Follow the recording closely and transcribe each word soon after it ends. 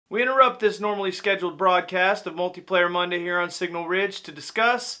We interrupt this normally scheduled broadcast of Multiplayer Monday here on Signal Ridge to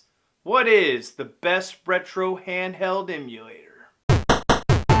discuss what is the best retro handheld emulator.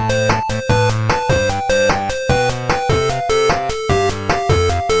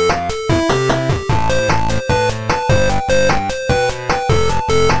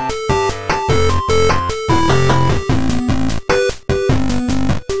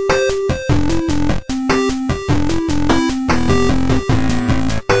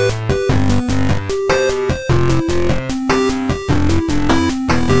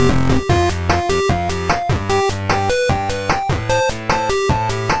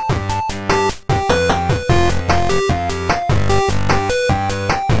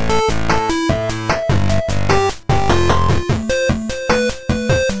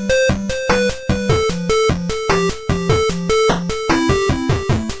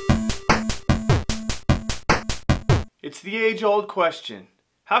 It's the age-old question.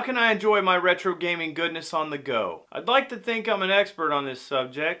 How can I enjoy my retro gaming goodness on the go? I'd like to think I'm an expert on this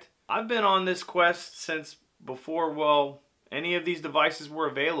subject. I've been on this quest since before, well, any of these devices were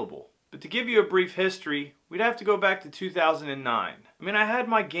available. But to give you a brief history, we'd have to go back to 2009. I mean, I had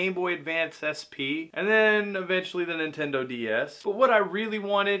my Game Boy Advance SP, and then eventually the Nintendo DS. But what I really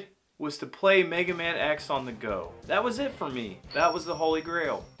wanted was to play Mega Man X on the go. That was it for me. That was the holy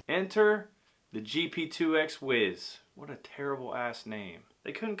grail. Enter the GP2X Whiz. What a terrible ass name.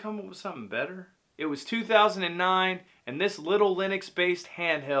 They couldn't come up with something better? It was 2009 and this little Linux based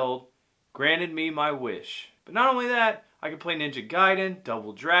handheld granted me my wish. But not only that, I could play Ninja Gaiden,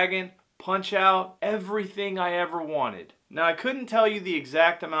 Double Dragon, Punch Out, everything I ever wanted. Now I couldn't tell you the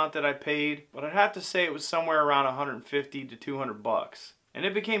exact amount that I paid, but I'd have to say it was somewhere around 150 to 200 bucks. And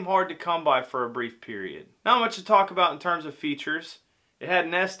it became hard to come by for a brief period. Not much to talk about in terms of features. It had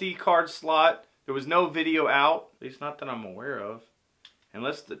an SD card slot. There was no video out, at least not that I'm aware of.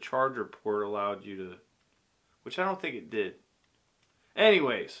 Unless the charger port allowed you to, which I don't think it did.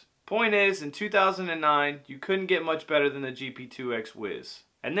 Anyways, point is, in 2009, you couldn't get much better than the GP2X Whiz.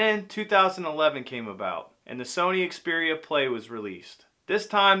 And then 2011 came about, and the Sony Xperia Play was released. This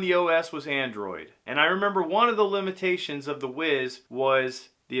time the OS was Android. And I remember one of the limitations of the Whiz was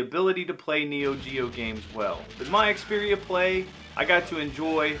the ability to play Neo Geo games well. With my Xperia Play, I got to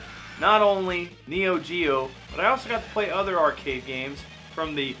enjoy not only Neo Geo, but I also got to play other arcade games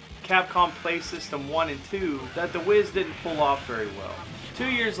from the Capcom Play System 1 and 2 that the Whiz didn't pull off very well. 2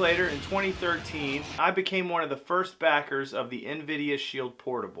 years later, in 2013, I became one of the first backers of the NVIDIA Shield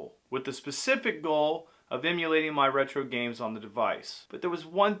Portable, with the specific goal of emulating my retro games on the device. But there was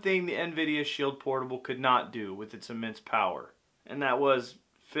one thing the NVIDIA Shield Portable could not do with its immense power, and that was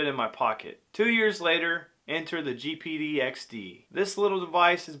fit in my pocket. 2 years later, enter the GPD XD. This little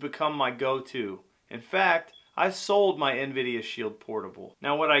device has become my go-to. In fact, I sold my NVIDIA Shield Portable.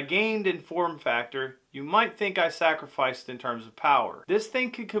 Now what I gained in form factor, you might think I sacrificed in terms of power. This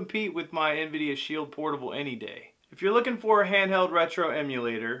thing could compete with my NVIDIA Shield Portable any day. If you're looking for a handheld retro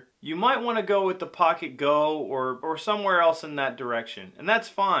emulator, you might want to go with the Pocket Go or somewhere else in that direction. And that's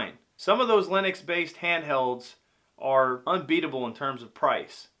fine. Some of those Linux-based handhelds are unbeatable in terms of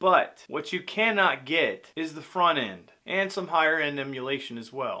price. But what you cannot get is the front end and some higher end emulation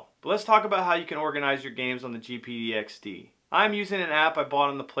as well. But let's talk about how you can organize your games on the GPD XD. I'm using an app I bought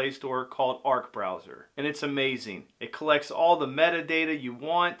on the Play Store called Arc Browser, and it's amazing. It collects all the metadata you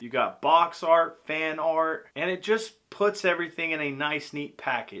want. You got box art, fan art, and it just puts everything in a nice, neat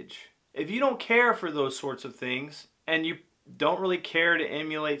package. If you don't care for those sorts of things, and you don't really care to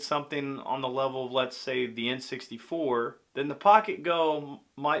emulate something on the level of, let's say, the N64, then the Pocket Go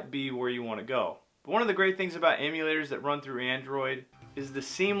might be where you want to go. But one of the great things about emulators that run through Android is the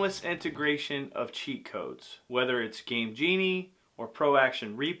seamless integration of cheat codes. Whether it's Game Genie or Pro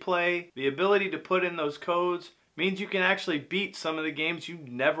Action Replay, the ability to put in those codes means you can actually beat some of the games you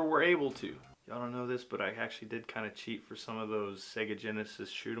never were able to. Y'all don't know this, but I actually did kind of cheat for some of those Sega Genesis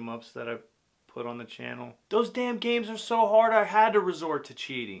shoot-'em-ups that I've put on the channel. Those damn games are so hard I had to resort to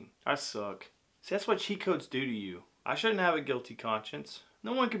cheating. I suck. See, that's what cheat codes do to you. I shouldn't have a guilty conscience.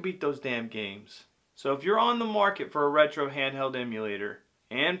 No one can beat those damn games. So if you're on the market for a retro handheld emulator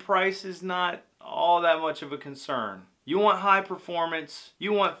and price is not all that much of a concern, you want high performance,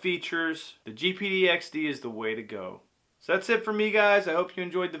 you want features, the GPD XD is the way to go. So that's it for me, guys. I hope you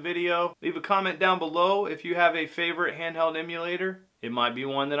enjoyed the video. Leave a comment down below if you have a favorite handheld emulator. It might be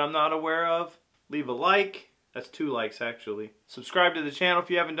one that I'm not aware of. Leave a like. That's 2 likes actually. Subscribe to the channel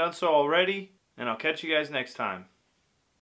if you haven't done so already. And I'll catch you guys next time.